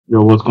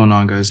Yo, what's going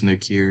on, guys?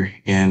 Nick here,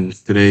 and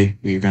today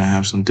we're gonna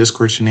have some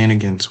Discord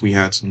shenanigans. We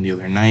had some the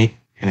other night,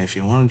 and if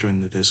you want to join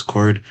the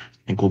Discord,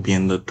 link will be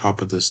in the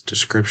top of this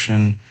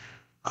description.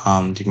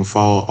 You can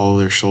follow all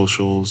their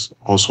socials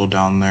also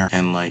down there,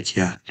 and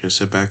yeah, just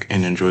sit back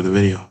and enjoy the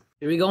video.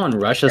 Here we go on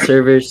Russia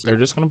servers. They're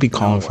just gonna be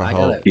calling for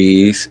help.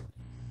 Jeez.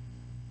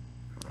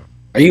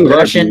 Are you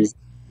Russian?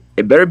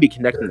 It better be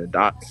connecting the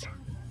dots.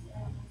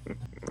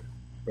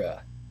 Bruh.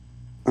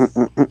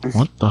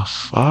 What the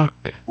fuck?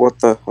 What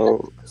the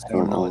hell? I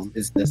don't know.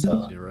 Is this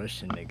The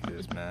Russian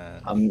niggas, man.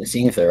 I'm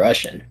seeing if they're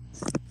Russian.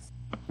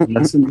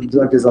 That's the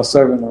judges are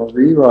serving a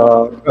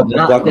rerod.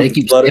 Bro, they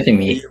keep skipping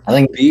me. I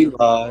think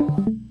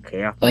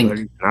Okay, I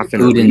think nothing.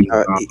 food and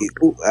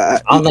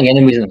I don't think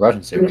enemies in the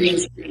Russian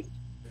servers.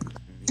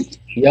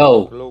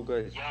 Yo, Hello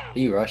guys. are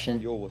you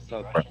Russian? Yo, what's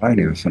up? I ain't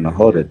even finna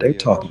hold it. They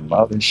talking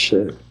loud as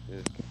shit.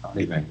 I don't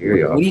even hear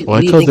y'all.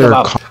 What do you think their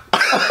about?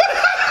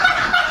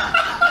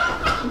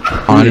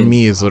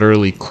 economy is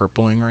literally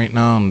crippling right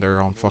now, and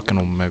they're on fucking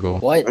Omega.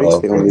 What? Why do you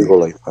say Omegle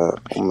like that?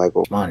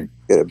 Omegle. Come on,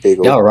 Get a big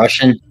y'all old...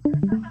 Russian?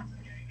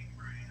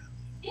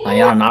 No,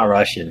 y'all not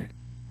Russian.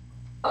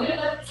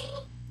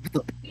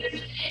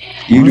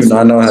 You do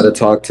not know how to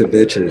talk to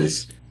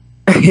bitches.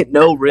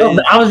 No, really.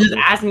 No, I was just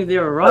asking if they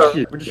were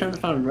Russian. We're just trying to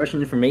find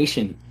Russian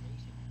information.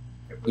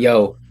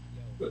 Yo,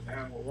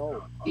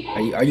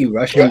 are you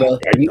Russian, bro?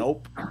 Are you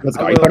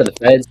part of the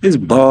feds? His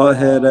bald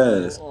head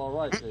ass.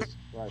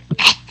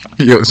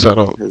 Yo, shut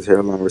up. His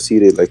hairline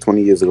receded like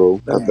 20 years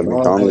ago after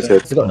McDonald's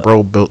hit.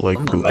 Bro built like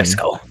I'm from Putin.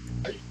 Mexico.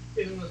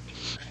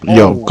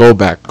 Yo, go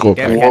back, go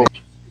back.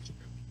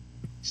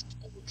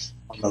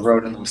 On the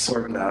road and I'm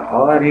serving that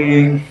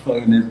hottie.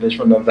 Fucking this bitch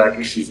from the back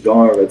and she's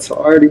going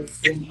retarded.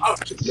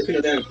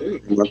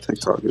 My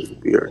TikTok is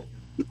weird.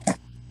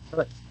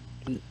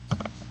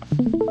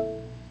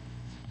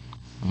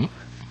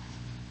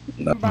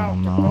 No,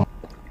 no.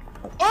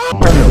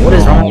 Kermit, what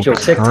is wrong with your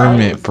TikTok?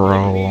 Kermit,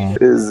 bro.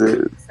 What is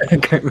it?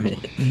 Kermit.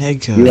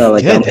 Nigga, You got,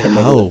 like, get that nigga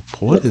help.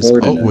 What is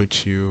recording up it.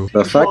 with you?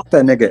 The fact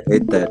that nigga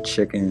ate that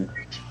chicken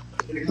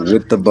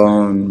with the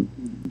bone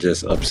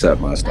just upset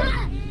my stomach.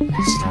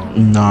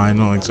 Nah, I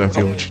know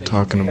exactly what you're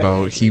talking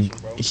about. He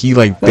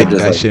like bit just,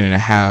 that like- shit in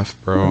half,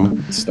 bro.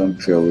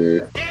 Stomach feel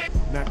weird.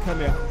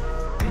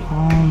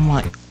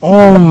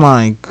 Oh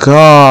my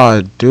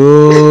god,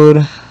 dude.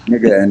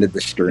 Nigga ended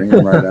the stream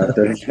right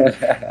after.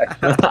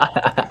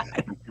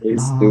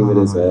 He's stupid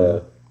as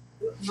hell.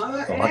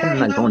 Why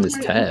can I not go in this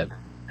tab?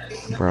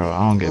 Bro, I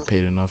don't get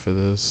paid enough for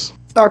this.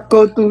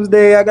 Taco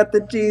Tuesday, I got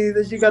the cheese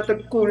and she got the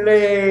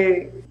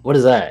Kool-Aid. What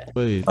is that?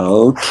 Wait.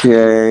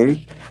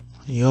 Okay.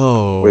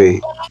 Yo.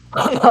 Wait.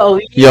 Oh,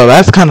 Yo,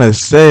 that's kind of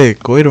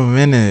sick. Wait a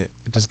minute.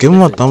 Just give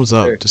him a thumbs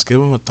up. Just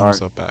give him a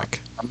thumbs up back.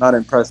 I'm not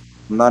impressed.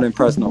 I'm not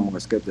impressed no more.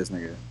 Skip this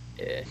nigga.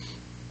 yeah.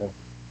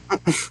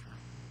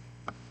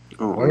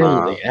 Oh, Where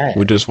nah. are they at?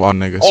 We just watch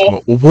niggas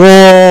smoke.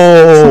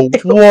 Whoa!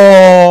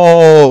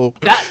 Whoa!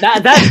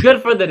 That's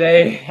good for the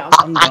day.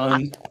 I'm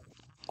done.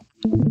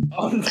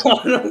 I'm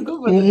done. I'm good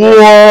for the day.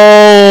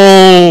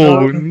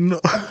 Whoa! No,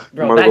 I'm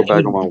Bro, gonna go that-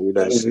 back on my weed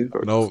ass shit.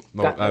 no,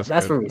 that's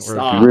good. where we We're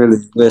stop. good. Really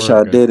wish We're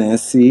I good. didn't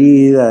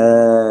see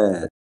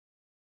that.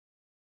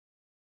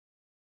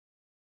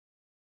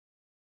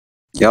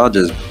 Y'all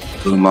just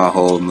blew my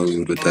whole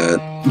mood with that.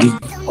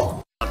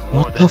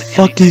 What the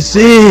fuck is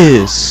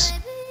this?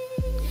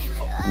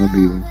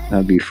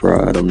 I'd be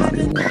fried. I'm not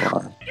even gonna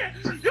lie.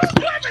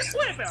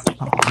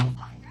 Oh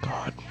my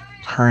god.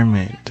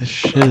 Kermit, this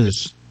shit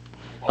is...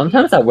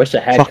 Sometimes I wish I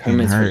had Fucking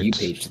Kermit's For You hurts.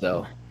 page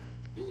though.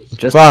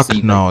 Just to Fuck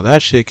see no,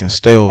 that shit can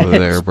stay over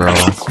there, bro.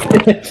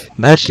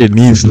 That shit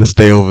needs to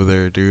stay over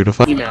there, dude.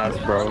 If I...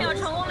 Emails, bro. I'm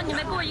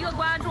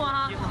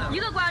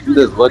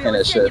just looking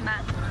at shit.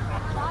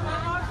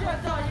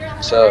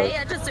 So,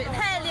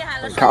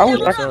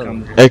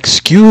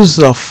 Excuse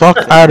the fuck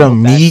out of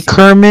me,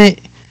 Kermit?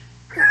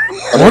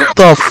 What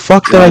the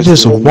fuck did I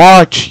just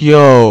watch,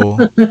 yo?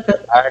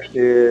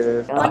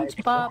 active.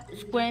 SpongeBob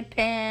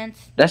SquarePants.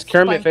 That's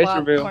Kermit face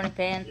SpongeBob reveal.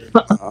 SquarePants.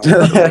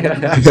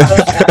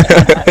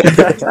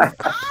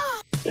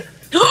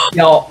 Yo,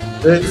 No.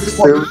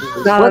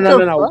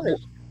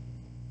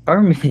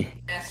 Kermit.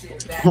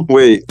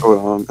 Wait, hold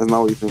on. That's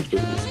not what you think it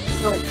is.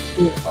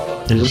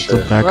 It's just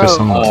the back of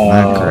someone's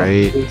neck,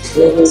 right?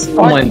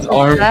 Someone's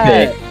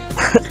armpit.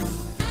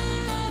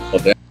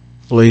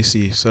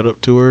 Lacey, set up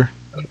to her.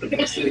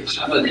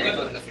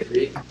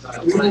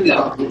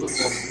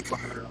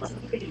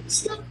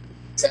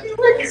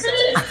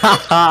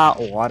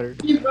 Water.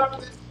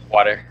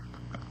 Water.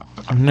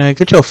 Nah,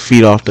 get your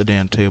feet off the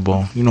damn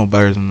table. You know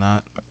better than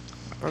that.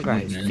 Bro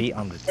got his feet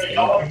on the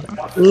table.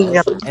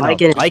 And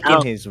And a bike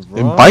in his The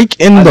room. bike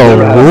in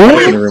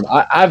the room?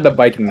 I have the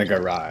bike in the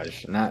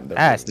garage, not the.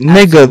 That's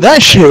Nigga,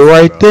 that shit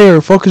right there.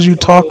 Fuck is you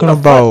talking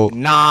about?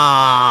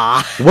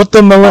 Nah. What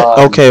the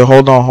Okay,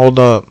 hold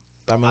up.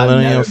 That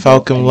Millennium never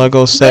Falcon built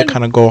Lego set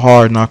kind of go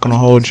hard. Not gonna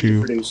hold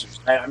you.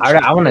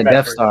 I want a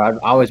Death Star. I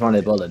always wanted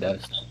to build a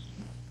Death Star.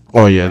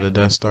 Oh yeah, the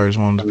Death Star is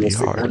one to be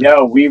hard.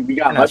 Yo, we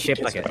got Not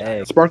shaped like an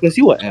egg. Sparkless,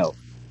 you an L.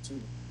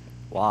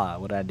 Why?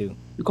 What'd I do?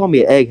 You call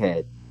me an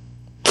egghead.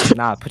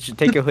 Nah,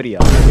 take your hoodie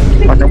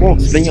off. Like I won't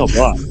spin your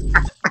block.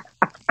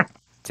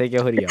 Take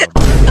your hoodie off.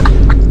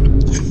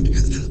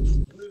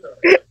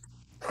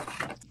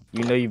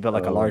 You know you built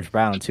like a large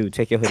brown too.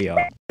 Take your hoodie off.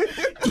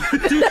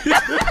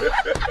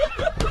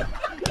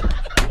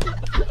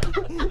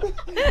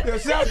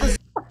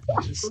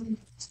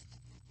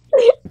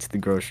 To the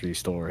grocery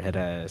store, head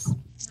ass.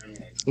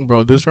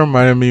 Bro, this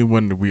reminded me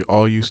when we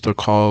all used to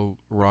call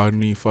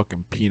Rodney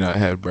fucking Peanut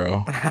Head,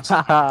 bro.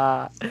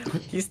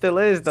 He still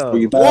is though.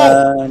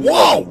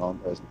 Whoa!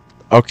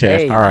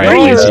 Okay, Hey, alright,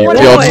 yo, easy.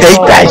 what Yo, is take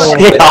that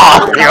going shit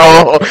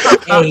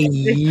off, yo! Hey,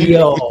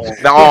 yo.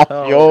 No,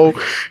 yo.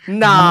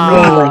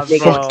 Nah, No bro.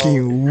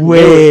 fucking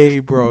way,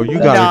 bro. You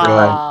gotta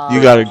Nah. go.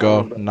 You gotta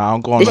go. Nah,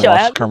 I'm going to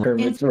watch Kermit.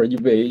 Kermit for you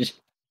page.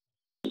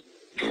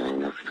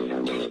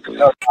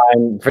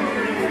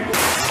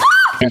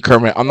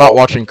 Kermit. I'm not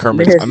watching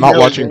Kermit. I'm not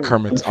watching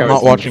Kermit. I'm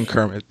not watching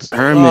Kermit.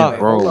 Kermit, Hold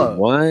bro. up.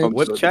 What?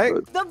 Whip check?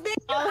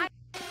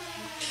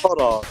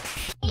 Hold on.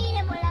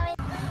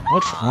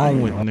 What's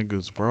wrong with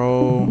niggas,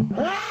 bro?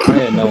 I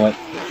didn't know what.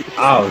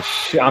 Oh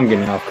shit! I'm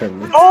getting off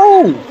Kermit.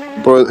 Oh,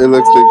 Bro, it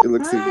looks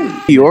like New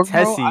York,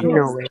 bro. Tessie. I don't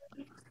know.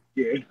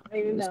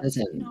 This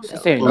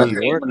ain't Nah,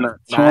 New York.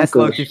 That's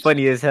low-key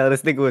funny as hell.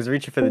 This nigga was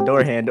reaching for the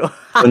door handle.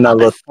 I'm not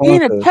Los He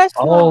in a Angeles.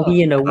 Tesla. Oh,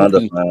 he in a I'm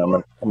Wookie.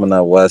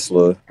 not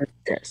Westwood.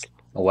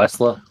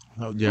 Westla.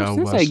 Oh, yeah,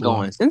 Where's Sensei Westlaw.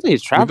 going? Sensei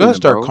is We traveling, gotta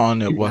start bro.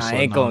 calling it Nah, Westlaw I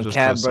ain't now, going just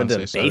cab, 'cause bro. The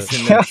Sensei said bass it.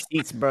 in them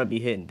seats, bro, be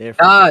hitting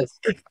different.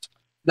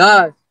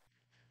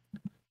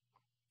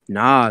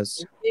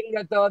 Nas. Meeting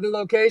at the other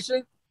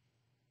location?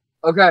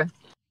 Okay.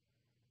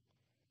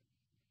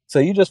 So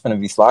you just finna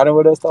be sliding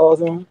with us all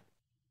the time?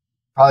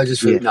 Probably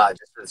just for Yeah.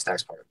 just for this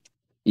next part.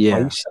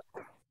 Yeah.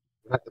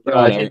 Bro,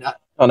 I didn't.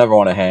 I never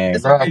want to hang.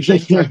 Bro, I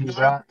just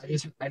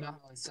I know how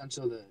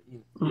essential the.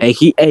 Hey,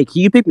 can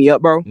you pick me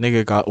up, bro?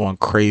 Nigga got one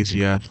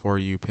crazy ass For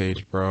You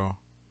page, bro.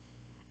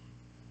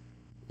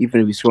 You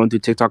finna be scrolling through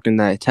TikTok in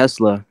that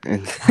Tesla,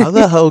 and How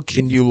the hell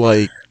can you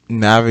like How do you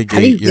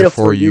navigate get your a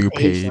For You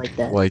page page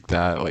like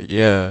that? Like,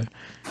 yeah.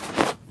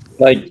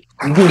 Like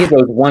you can get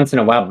those once in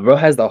a while, but bro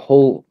has the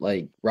whole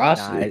like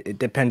roster. Nah, it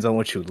depends on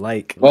what you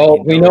like. Well,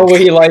 Like, we know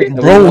what he likes. and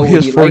we know Bro, what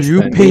his he For likes You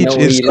then. We page know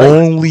what is he likes.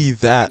 only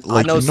that. I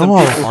Like, know you some know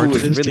how people hard who it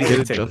is is to really get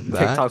it into just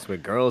that? TikToks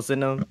with girls in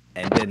them,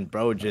 and then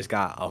bro just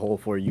got a whole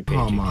For You page.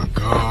 Oh my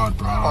god,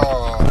 bro.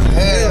 Oh,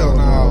 hell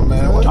no,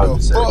 man. What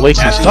the fuck?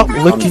 Lacey, stop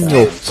licking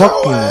your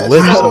fucking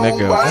lips,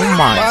 nigga. Oh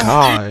my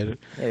god.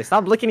 Hey,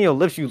 stop licking your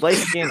lips, you light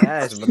skinned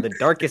ass, but the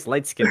darkest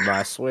light skin, bro,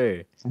 I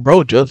swear.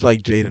 Bro, just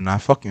like Jaden, I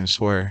fucking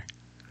swear.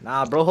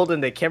 Nah, bro,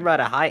 holding the camera at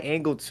a high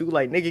angle too,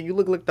 like nigga, you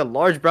look like the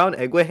large brown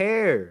egg with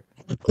hair.